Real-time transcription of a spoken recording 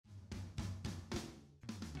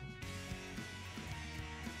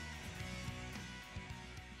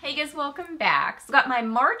Hey guys, welcome back. So I've got my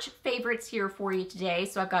March favorites here for you today.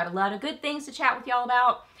 So I've got a lot of good things to chat with y'all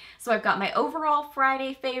about. So I've got my overall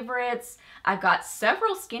Friday favorites. I've got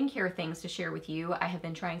several skincare things to share with you. I have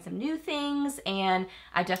been trying some new things and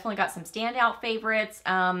I definitely got some standout favorites.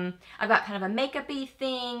 I've got kind of a makeup-y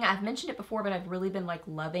thing. I've mentioned it before, but I've really been like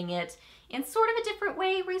loving it in sort of a different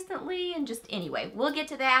way recently, and just anyway, we'll get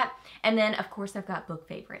to that. And then of course I've got book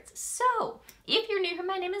favorites. So if you're new here,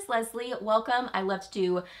 my name is Leslie. Welcome. I love to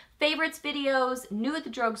do favorites videos, new at the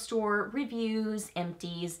drugstore, reviews,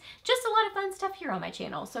 empties, just a lot of fun stuff here on my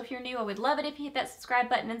channel. So if you're new, I would love it if you hit that subscribe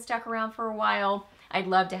button and stuck around for a while. I'd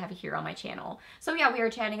love to have you here on my channel. So yeah, we are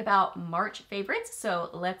chatting about March favorites, so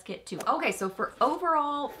let's get to it. Okay, so for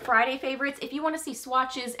overall Friday favorites, if you want to see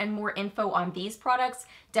swatches and more info on these products,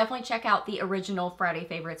 definitely check out the original Friday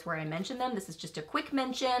favorites where I mentioned them. This is just a quick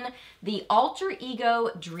mention. The Alter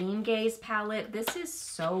Ego Dream Gaze palette. This is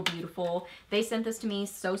so beautiful. They sent this to me,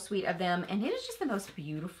 so sweet of them, and it is just the most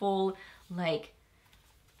beautiful, like,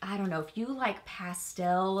 I don't know, if you like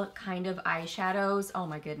pastel kind of eyeshadows, oh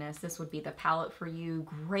my goodness, this would be the palette for you.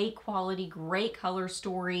 Great quality, great color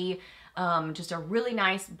story, just a really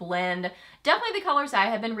nice blend. Definitely the colors I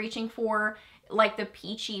have been reaching for, like the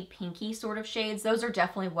peachy pinky sort of shades. Those are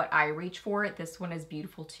definitely what I reach for. This one is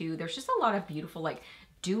beautiful too. There's just a lot of beautiful like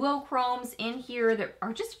duochromes in here that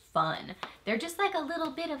are just fun. They're just like a little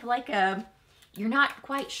bit of like a, you're not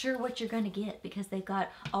quite sure what you're gonna get because they've got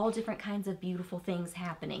all different kinds of beautiful things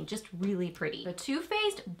happening. Just really pretty. The Too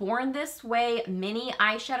Faced Born This Way mini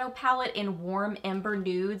eyeshadow palette in warm ember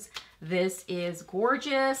nudes. This is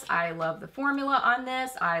gorgeous. I love the formula on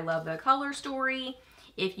this. I love the color story.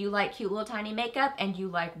 If you like cute little tiny makeup and you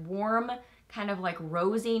like warm, kind of like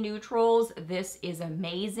rosy neutrals, this is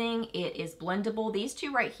amazing. It is blendable. These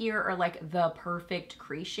two right here are like the perfect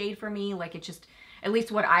crease shade for me. Like it's just, at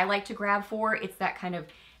least what I like to grab for, it's that kind of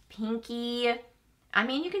pinky, I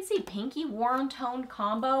mean, you can see pinky warm toned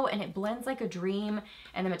combo and it blends like a dream,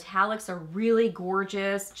 and the metallics are really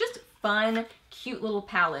gorgeous. Just fun, cute little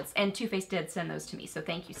palettes, and Too Faced did send those to me, so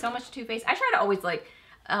thank you so much, Too Faced. I try to always like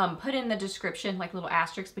put in the description like little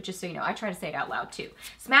asterisks, but just so you know, I try to say it out loud too.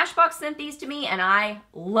 Smashbox sent these to me and I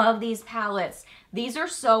love these palettes. These are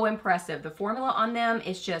so impressive. The formula on them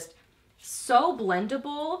is just so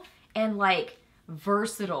blendable and like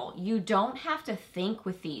versatile. You don't have to think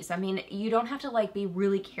with these. I mean, you don't have to like be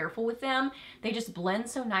really careful with them. They just blend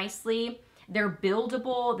so nicely. They're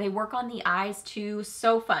buildable. They work on the eyes too.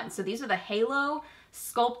 So fun. So these are the Halo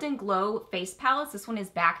Sculpt and Glow face palettes. This one is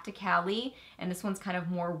Back to Cali, and this one's kind of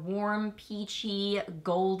more warm, peachy,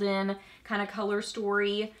 golden kind of color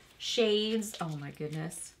story shades. Oh my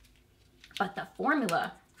goodness. But the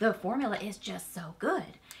formula is just so good.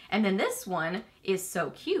 And then this one is so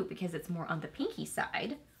cute because it's more on the pinky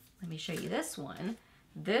side. Let me show you this one.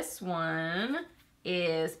 This one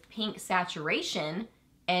is Pink Saturation,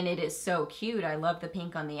 and it is so cute. I love the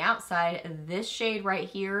pink on the outside. This shade right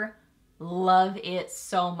here, love it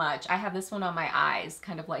so much. I have this one on my eyes,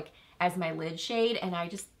 kind of like as my lid shade, and I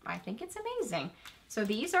think it's amazing. So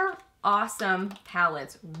these are awesome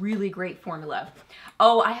palettes, really great formula.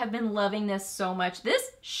 Oh, I have been loving this so much.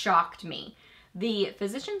 This shocked me. The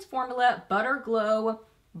Physicians Formula Butter Glow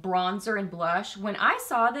Bronzer and Blush. When I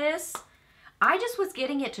saw this, I just was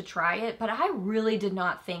getting it to try it, but I really did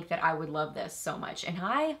not think that I would love this so much, and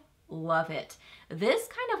I love it. This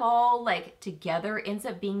kind of all like together ends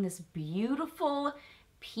up being this beautiful,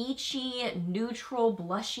 peachy, neutral,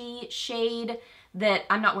 blushy shade that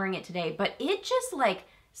I'm not wearing it today, but it just like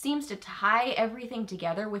seems to tie everything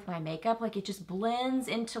together with my makeup. Like it just blends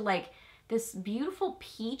into like this beautiful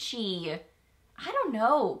peachy, I don't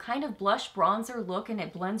know, kind of blush bronzer look, and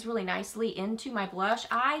it blends really nicely into my blush.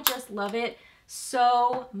 I just love it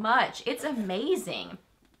so much. It's amazing.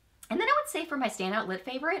 And then I would say for my standout lip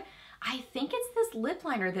favorite, I think it's this lip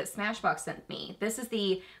liner that Smashbox sent me. This is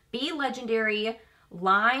the Be Legendary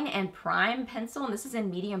Line and Prime Pencil, and this is in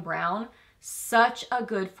medium brown. Such a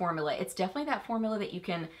good formula. It's definitely that formula that you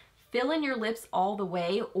can fill in your lips all the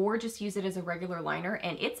way or just use it as a regular liner,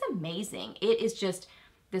 and it's amazing. It is just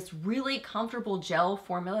this really comfortable gel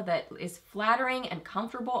formula that is flattering and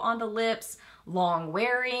comfortable on the lips, long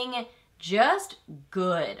wearing, just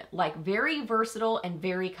good. Like very versatile and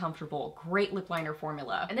very comfortable. Great lip liner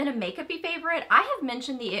formula. And then a makeup-y favorite, I have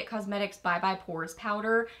mentioned the IT Cosmetics Bye Bye Pores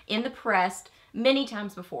powder in the pressed many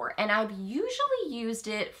times before, and I've usually used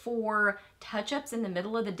it for touch-ups in the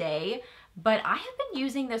middle of the day, but I have been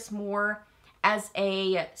using this more as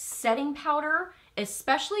a setting powder,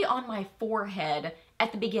 especially on my forehead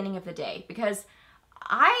at the beginning of the day, because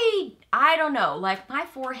I don't know, like my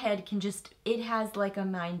forehead can just, it has like a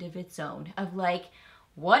mind of its own of like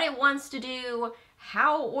what it wants to do,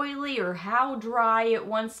 how oily or how dry it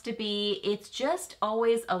wants to be. It's just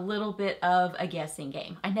always a little bit of a guessing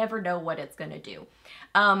game. I never know what it's gonna do.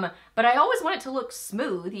 But I always want it to look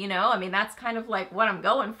smooth, you know? I mean, that's kind of like what I'm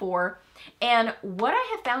going for. And what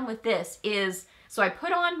I have found with this is, so I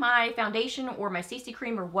put on my foundation or my CC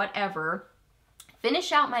cream or whatever,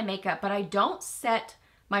 finish out my makeup, but I don't set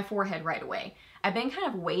my forehead right away. I've been kind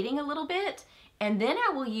of waiting a little bit, and then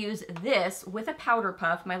I will use this with a powder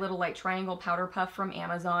puff, my little like triangle powder puff from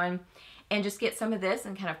Amazon, and just get some of this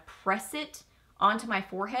and kind of press it onto my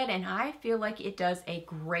forehead, and I feel like it does a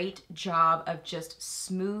great job of just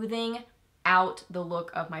smoothing out the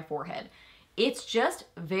look of my forehead. It's just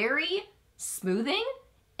very smoothing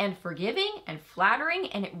and forgiving and flattering,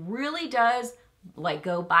 and it really does like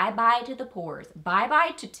go bye-bye to the pores,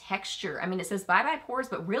 bye-bye to texture. I mean, it says bye-bye pores,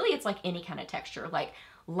 but really it's like any kind of texture, like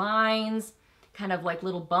lines, kind of like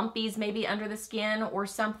little bumpies maybe under the skin or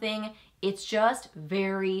something. It's just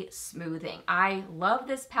very smoothing. I love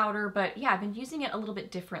this powder, but yeah, I've been using it a little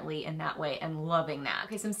bit differently in that way and loving that.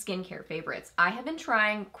 Okay, some skincare favorites. I have been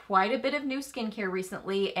trying quite a bit of new skincare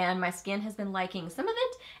recently, and my skin has been liking some of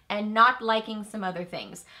it and not liking some other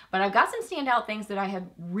things. But I've got some standout things that I have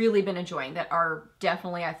really been enjoying that are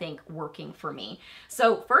definitely, I think, working for me.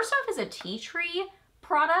 So first off is a tea tree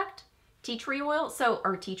product. Tea tree oil,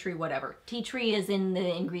 or tea tree whatever. Tea tree is in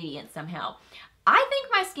the ingredients somehow. I think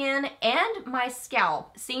my skin and my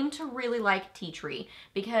scalp seem to really like tea tree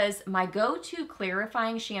because my go-to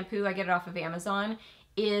clarifying shampoo, I get it off of Amazon,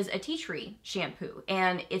 is a tea tree shampoo.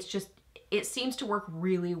 And it's just, it seems to work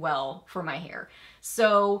really well for my hair.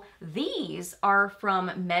 So these are from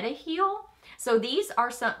MetaHeal. So these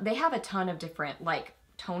are they have a ton of different like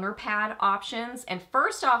toner pad options. And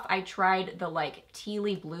first off, I tried the like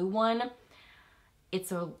tealy blue one.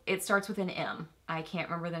 It starts with an M. I can't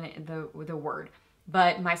remember the word,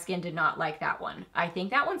 but my skin did not like that one. I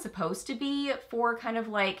think that one's supposed to be for kind of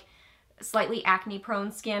like slightly acne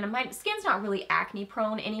prone skin. My skin's not really acne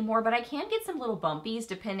prone anymore, but I can get some little bumpies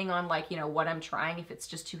depending on like, you know, what I'm trying, if it's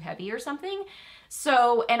just too heavy or something.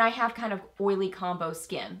 So, and I have kind of oily combo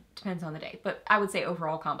skin, depends on the day, but I would say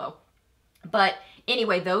overall combo. But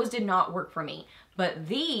anyway, those did not work for me, but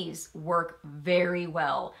these work very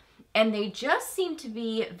well. And they just seem to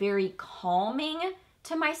be very calming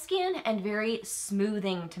to my skin and very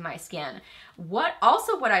smoothing to my skin. What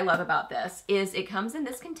I love about this is it comes in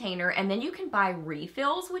this container, and then you can buy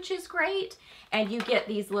refills, which is great. And you get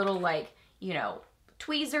these little like, you know,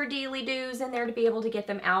 tweezer dealy-doos in there to be able to get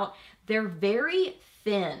them out. They're very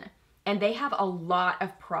thin. And they have a lot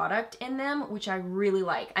of product in them, which I really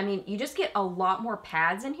like. I mean, you just get a lot more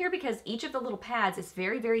pads in here because each of the little pads is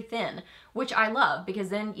very, very thin, which I love because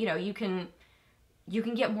then, you know, you can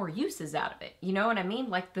get more uses out of it. You know what I mean?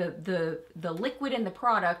 Like the liquid and the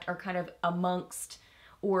product are kind of amongst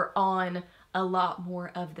or on a lot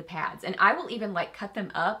more of the pads. And I will even like cut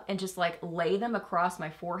them up and just like lay them across my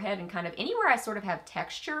forehead and kind of anywhere I sort of have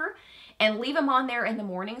texture and leave them on there in the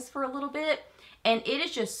mornings for a little bit. And it is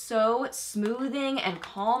just so smoothing and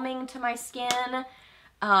calming to my skin.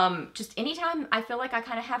 Just anytime I feel like I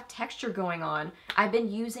kind of have texture going on, I've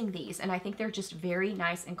been using these, and I think they're just very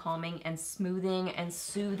nice and calming and smoothing and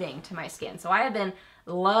soothing to my skin. So I have been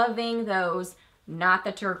loving those, not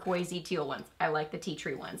the turquoisey teal ones. I like the tea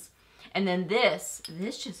tree ones. And then this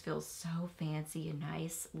just feels so fancy and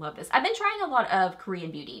nice. Love this. I've been trying a lot of Korean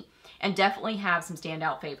beauty and definitely have some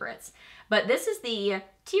standout favorites. But this is the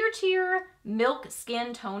Tear Milk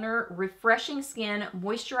Skin Toner, refreshing skin,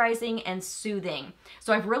 moisturizing, and soothing.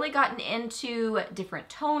 So I've really gotten into different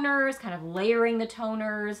toners, kind of layering the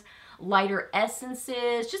toners, lighter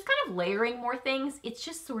essences, just kind of layering more things. It's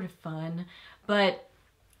just sort of fun, but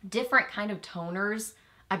different kind of toners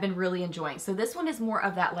I've been really enjoying. So this one is more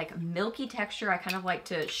of that like milky texture. I kind of like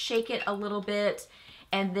to shake it a little bit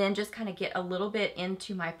and then just kind of get a little bit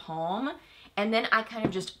into my palm. And then I kind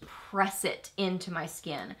of just press it into my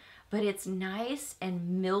skin. But it's nice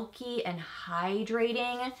and milky and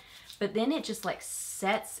hydrating. But then it just like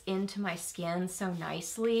sets into my skin so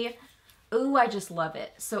nicely. Ooh, I just love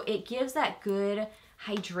it. So it gives that good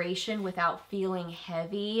hydration without feeling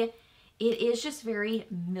heavy. It is just very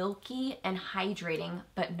milky and hydrating,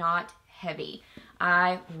 but not heavy.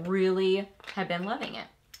 I really have been loving it.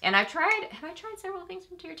 And have I tried several things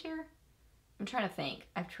from Tear? I'm trying to think.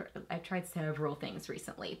 I've tried several things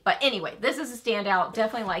recently. But anyway, this is a standout.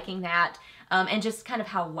 Definitely liking that. And just kind of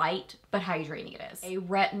how light but hydrating it is. A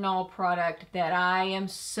retinol product that I am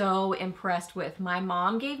so impressed with. My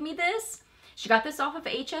mom gave me this. She got this off of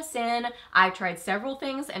HSN. I've tried several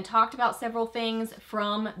things and talked about several things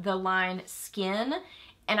from the line Skin.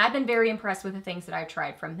 And I've been very impressed with the things that I've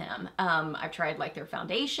tried from them. I've tried like their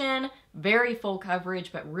foundation, very full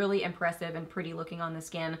coverage, but really impressive and pretty looking on the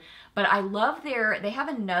skin. But I love they have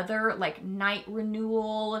another like night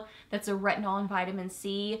renewal that's a retinol and vitamin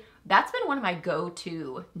C. That's been one of my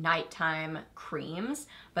go-to nighttime creams.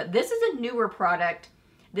 But this is a newer product.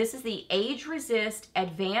 This is the Age Resist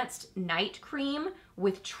Advanced Night Cream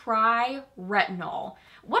with Tri-Retinol.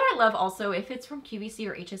 What I love also, if it's from QVC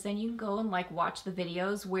or HSN, you can go and like watch the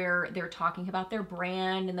videos where they're talking about their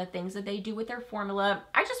brand and the things that they do with their formula.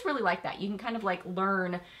 I just really like that. You can kind of like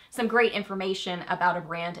learn some great information about a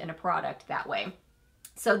brand and a product that way.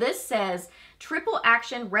 So this says, triple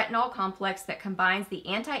action retinol complex that combines the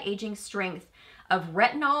anti-aging strength of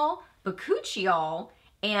retinol, bakuchiol,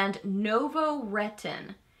 and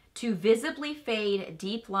novoretin to visibly fade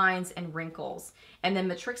deep lines and wrinkles. And then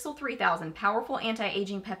Matrixyl 3000, powerful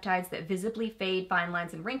anti-aging peptides that visibly fade fine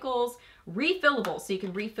lines and wrinkles. Refillable, so you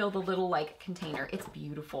can refill the little like container. It's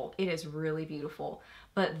beautiful. It is really beautiful.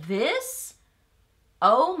 But this,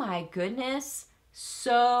 oh my goodness,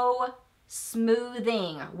 so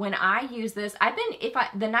smoothing. When I use this,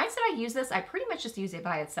 the nights that I use this, I pretty much just use it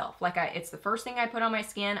by itself. Like it's the first thing I put on my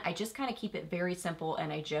skin. I just kind of keep it very simple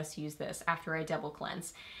and I just use this after I double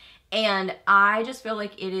cleanse. And I just feel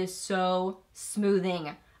like it is so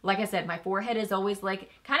smoothing. Like I said, my forehead is always like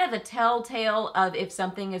kind of the telltale of if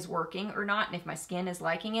something is working or not. And if my skin is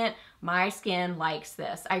liking it, my skin likes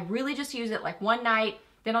this. I really just use it like one night,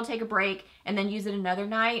 then I'll take a break and then use it another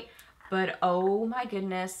night. But oh my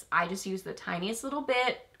goodness, I just use the tiniest little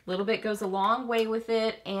bit. Little bit goes a long way with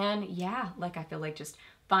it. And yeah, like I feel like just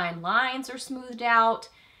fine lines are smoothed out.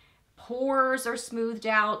 Pores are smoothed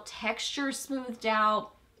out. Texture smoothed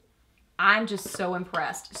out. I'm just so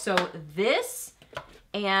impressed. So this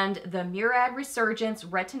and the Murad Resurgence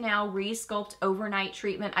Retinol Resculpt Overnight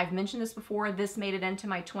Treatment. I've mentioned this before. This made it into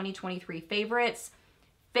my 2023 favorites.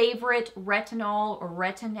 Favorite retinol or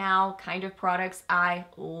retinol kind of products. I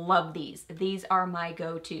love these. These are my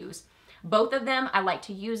go-tos. Both of them, I like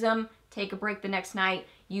to use them, take a break the next night,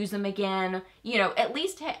 use them again, you know, at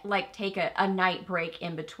least like take a night break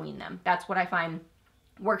in between them. That's what I find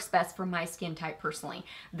works best for my skin type personally.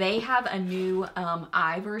 They have a new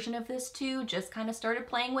eye version of this too. Just kind of started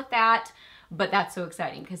playing with that, but that's so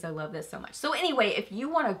exciting because I love this so much. So anyway, if you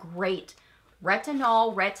want a great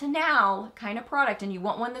retinol kind of product and you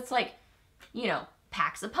want one that's like, you know,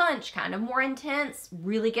 packs a punch, kind of more intense,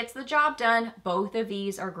 really gets the job done, both of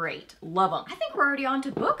these are great. Love them. I think we're already on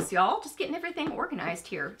to books, y'all. Just getting everything organized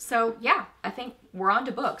here. So yeah, I think we're on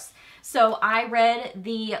to books. So I read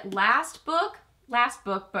the last book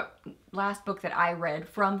that I read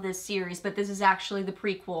from this series, but this is actually the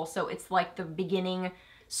prequel. So it's like the beginning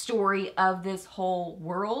story of this whole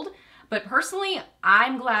world. But personally,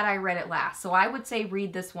 I'm glad I read it last. So I would say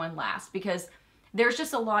read this one last because there's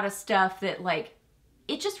just a lot of stuff that like,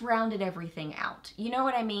 it just rounded everything out. You know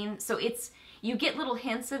what I mean? So you get little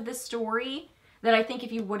hints of the story that I think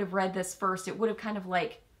if you would have read this first, it would have kind of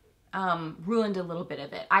like ruined a little bit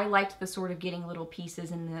of it. I liked the sort of getting little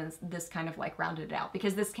pieces and this kind of like rounded it out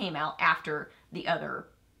because this came out after the other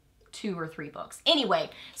 2 or 3 books. Anyway,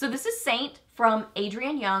 so this is Saint from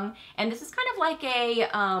Adrienne Young, and this is kind of like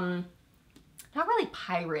a, not really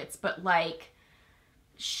pirates, but like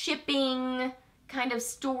shipping kind of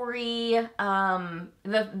story.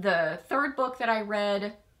 The third book that I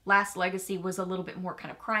read, Last Legacy, was a little bit more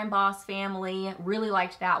kind of crime boss family. Really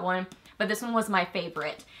liked that one, but this one was my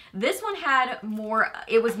favorite. This one had more,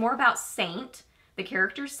 it was more about Saint, the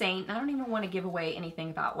character Saint. I don't even want to give away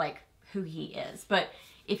anything about like who he is, but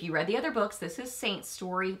if you read the other books, this is Saint's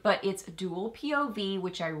story, but it's dual POV,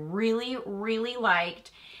 which I really, really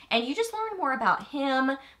liked. And you just learn more about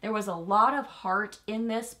him. There was a lot of heart in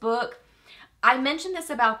this book. I mentioned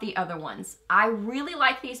this about the other ones. I really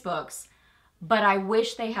like these books, but I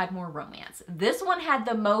wish they had more romance. This one had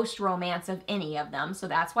the most romance of any of them, so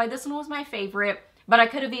that's why this one was my favorite, but I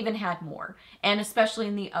could have even had more, and especially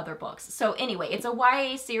in the other books. So anyway, it's a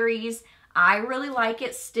YA series. I really like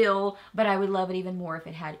it still, but I would love it even more if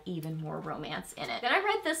it had even more romance in it. Then I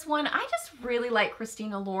read this one. I just really like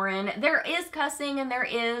Christina Lauren. There is cussing and there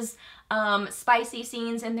is spicy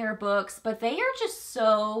scenes in their books, but they are just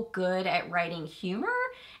so good at writing humor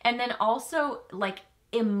and then also like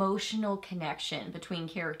emotional connection between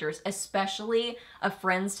characters, especially a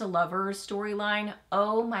friends to lovers storyline.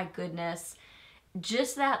 Oh my goodness.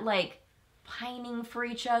 Just that like pining for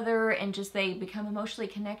each other and just they become emotionally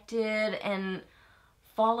connected and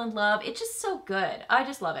fall in love. It's just so good. I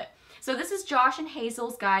just love it. So this is Josh and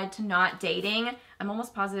Hazel's Guide to Not Dating. I'm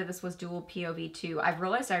almost positive this was dual POV too. I've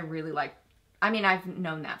realized I really like I mean, I've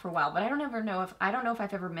known that for a while, but I don't know if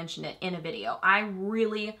I've ever mentioned it in a video. I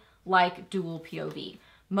really like dual POV.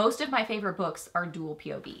 Most of my favorite books are dual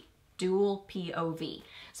POV. Dual POV.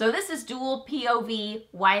 So this is dual POV.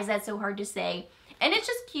 Why is that so hard to say? And it's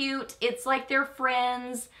just cute. It's like they're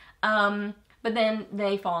friends, but then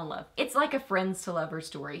they fall in love. It's like a friends to lovers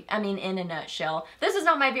story. I mean, in a nutshell. This is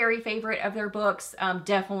not my very favorite of their books.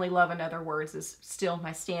 Definitely Love in Other Words is still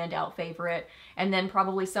my standout favorite. And then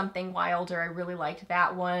probably Something Wilder. I really liked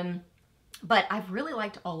that one. But I've really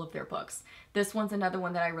liked all of their books. This one's another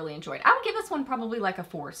one that I really enjoyed. I would give this one probably like a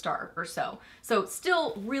 4-star or so. So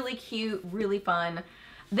still really cute, really fun.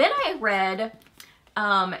 Then I read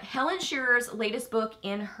Helen Shearer's latest book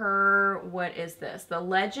in her, what is this? The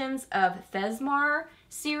Legends of Thesmar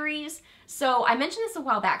series. So I mentioned this a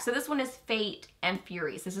while back. So this one is Fate and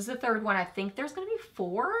Furies. This is the third one. I think there's going to be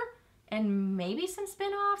 4 and maybe some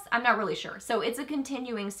spin-offs. I'm not really sure. So it's a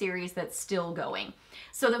continuing series that's still going.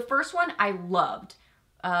 So the first one I loved,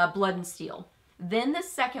 Blood and Steel. Then the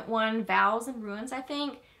second one, Vows and Ruins, I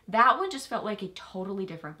think. That one just felt like a totally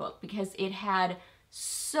different book because it had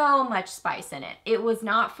so much spice in it. It was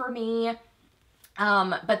not for me.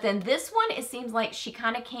 But then this one, it seems like she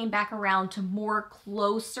kind of came back around to more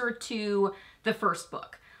closer to the first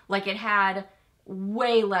book. Like it had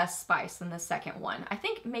way less spice than the second one. I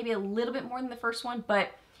think maybe a little bit more than the first one, but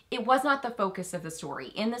it was not the focus of the story.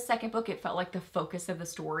 In the second book, it felt like the focus of the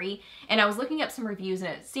story. And I was looking up some reviews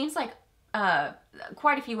and it seems like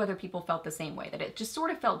quite a few other people felt the same way, that it just sort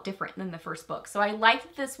of felt different than the first book. So I liked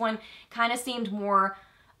that this one kind of seemed more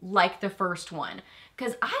like the first one,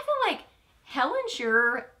 because I feel like Helen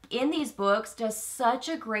Shearer in these books does such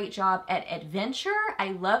a great job at adventure.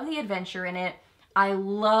 I love the adventure in it. I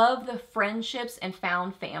love the friendships and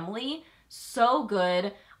found family. So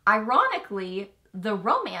good. Ironically, the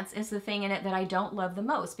romance is the thing in it that I don't love the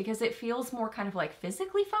most because it feels more kind of like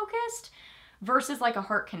physically focused versus like a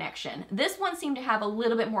heart connection. This one seemed to have a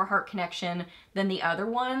little bit more heart connection than the other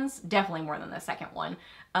ones, definitely more than the second one.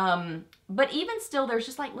 But even still, there's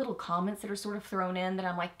just like little comments that are sort of thrown in that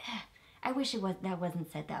I'm like, I wish that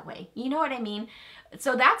wasn't said that way. You know what I mean?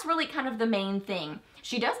 So that's really kind of the main thing.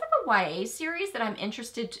 She does have a YA series that I'm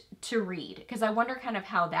interested to read because I wonder kind of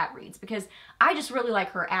how that reads, because I just really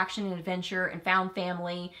like her action and adventure and found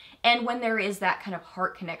family, and when there is that kind of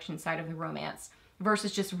heart connection side of the romance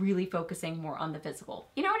versus just really focusing more on the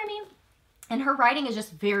physical. You know what I mean? And her writing is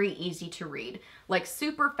just very easy to read, like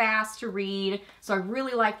super fast to read. So I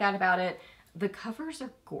really like that about it. The covers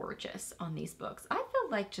are gorgeous on these books. I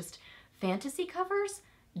feel like just fantasy covers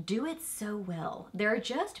do it so well. They're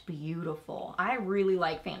just beautiful. I really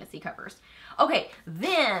like fantasy covers. Okay,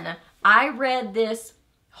 then I read this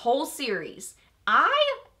whole series.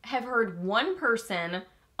 I have heard one person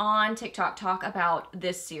on TikTok talk about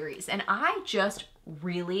this series, and I just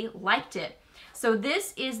really liked it. So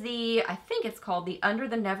this is I think it's called the Under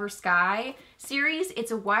the Never Sky series.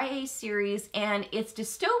 It's a YA series, and it's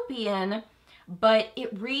dystopian, but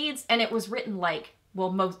it reads, and it was written like,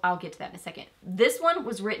 well, I'll get to that in a second. This one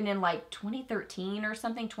was written in like 2013 or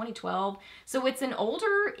something, 2012. So it's an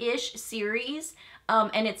older-ish series,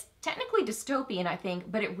 and it's technically dystopian, I think,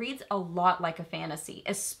 but it reads a lot like a fantasy,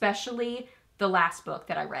 especially the last book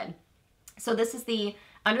that I read. So this is the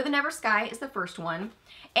Under the Never Sky is the first one.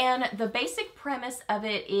 And the basic premise of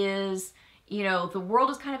it is, you know, the world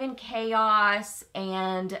is kind of in chaos,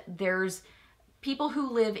 and there's people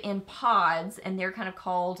who live in pods, and they're kind of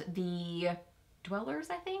called the dwellers,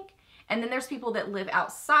 I think. And then there's people that live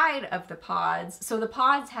outside of the pods. So the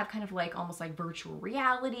pods have kind of like almost like virtual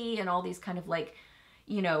reality and all these kind of like,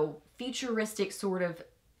 you know, futuristic sort of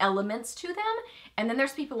elements to them. And then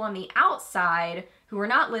there's people on the outside who are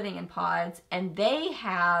not living in pods, and they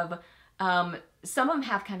have, some of them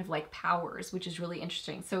have kind of like powers, which is really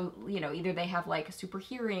interesting. So, you know, either they have like super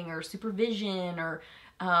hearing or super vision or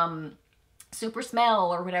super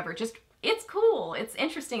smell or whatever. Just, it's cool. It's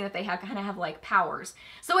interesting that they kind of have like powers.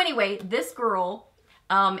 So anyway, this girl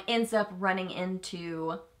ends up running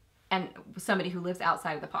into somebody who lives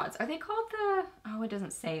outside of the pods. Are they called oh, it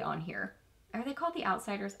doesn't say on here. Are they called the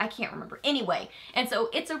Outsiders? I can't remember. Anyway, and so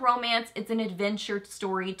it's a romance. It's an adventure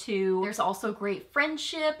story too. There's also great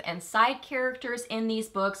friendship and side characters in these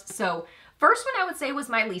books. So first one I would say was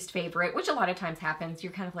my least favorite, which a lot of times happens.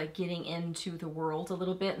 You're kind of like getting into the world a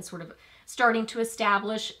little bit and sort of starting to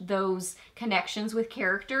establish those connections with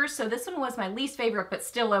characters. So this one was my least favorite, but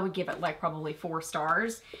still I would give it like probably 4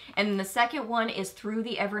 stars. And then the second one is Through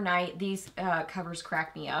the Evernight. These covers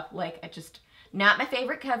crack me up. Like, I just Not my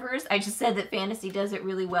favorite covers. I just said that fantasy does it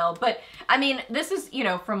really well. But, I mean, this is, you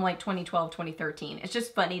know, from like 2012, 2013. It's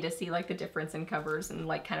just funny to see like the difference in covers and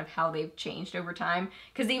like kind of how they've changed over time.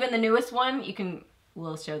 Because even the newest one,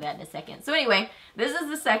 we'll show that in a second. So anyway, this is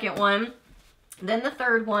the second one. Then the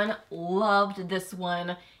third one, loved this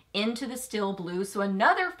one, Into the Still Blue. So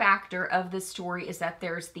another factor of this story is that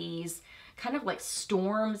there's these kind of like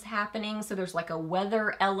storms happening. So there's like a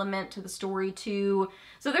weather element to the story too.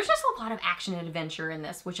 So there's just a lot of action and adventure in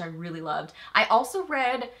this, which I really loved. I also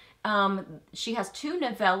read, she has 2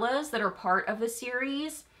 novellas that are part of the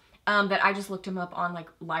series that I just looked them up on like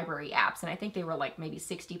library apps. And I think they were like maybe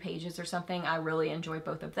 60 pages or something. I really enjoyed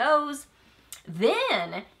both of those.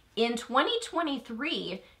 Then in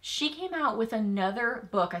 2023, she came out with another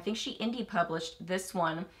book. I think she indie published this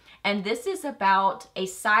one. And this is about a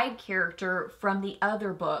side character from the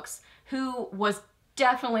other books who was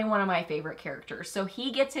definitely one of my favorite characters. So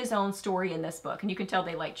he gets his own story in this book. And you can tell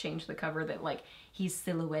they like changed the cover that like he's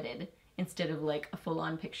silhouetted instead of like a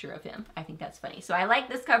full-on picture of him. I think that's funny. So I like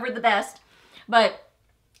this cover the best, but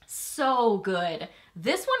so good.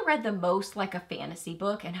 This one read the most like a fantasy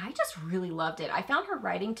book, and I just really loved it. I found her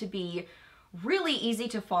writing to be really easy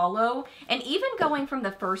to follow, and even going from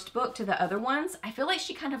the first book to the other ones, I feel like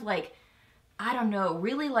she kind of like, I don't know,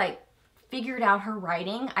 really like figured out her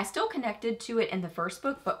writing. I still connected to it in the first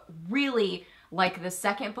book, but really like the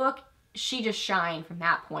second book, she just shined from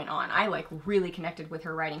that point on. I like really connected with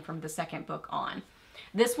her writing from the second book on.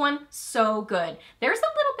 This one, so good. There's a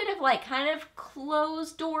little bit of like kind of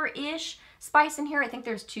closed door-ish spice in here. I think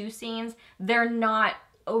there's 2 scenes. They're not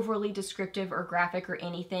overly descriptive or graphic or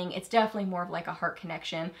anything. It's definitely more of like a heart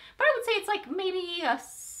connection. But I would say it's like maybe a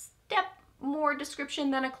step more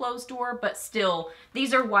description than a closed door, but still,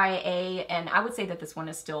 these are YA, and I would say that this one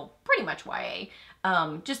is still pretty much YA.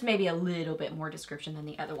 Just maybe a little bit more description than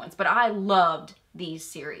the other ones. But I loved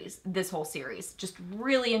this whole series. Just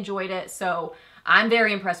really enjoyed it. So I'm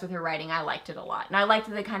very impressed with her writing. I liked it a lot. And I liked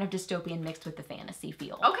the kind of dystopian mixed with the fantasy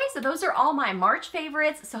feel. Okay, so those are all my March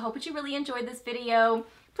favorites. So hope that you really enjoyed this video.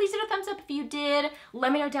 Please hit a thumbs up if you did.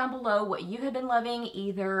 Let me know down below what you have been loving,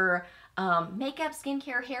 either makeup,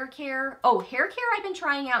 skincare, hair care. Oh, hair care, I've been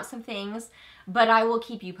trying out some things, but I will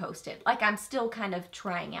keep you posted. Like, I'm still kind of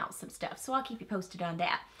trying out some stuff, so I'll keep you posted on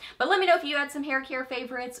that. But let me know if you had some hair care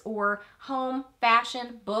favorites or home,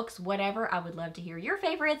 fashion, books, whatever. I would love to hear your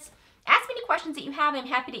favorites. Ask me any questions that you have. I'm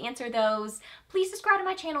happy to answer those. Please subscribe to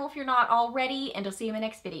my channel if you're not already, and I'll see you in my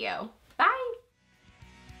next video. Bye!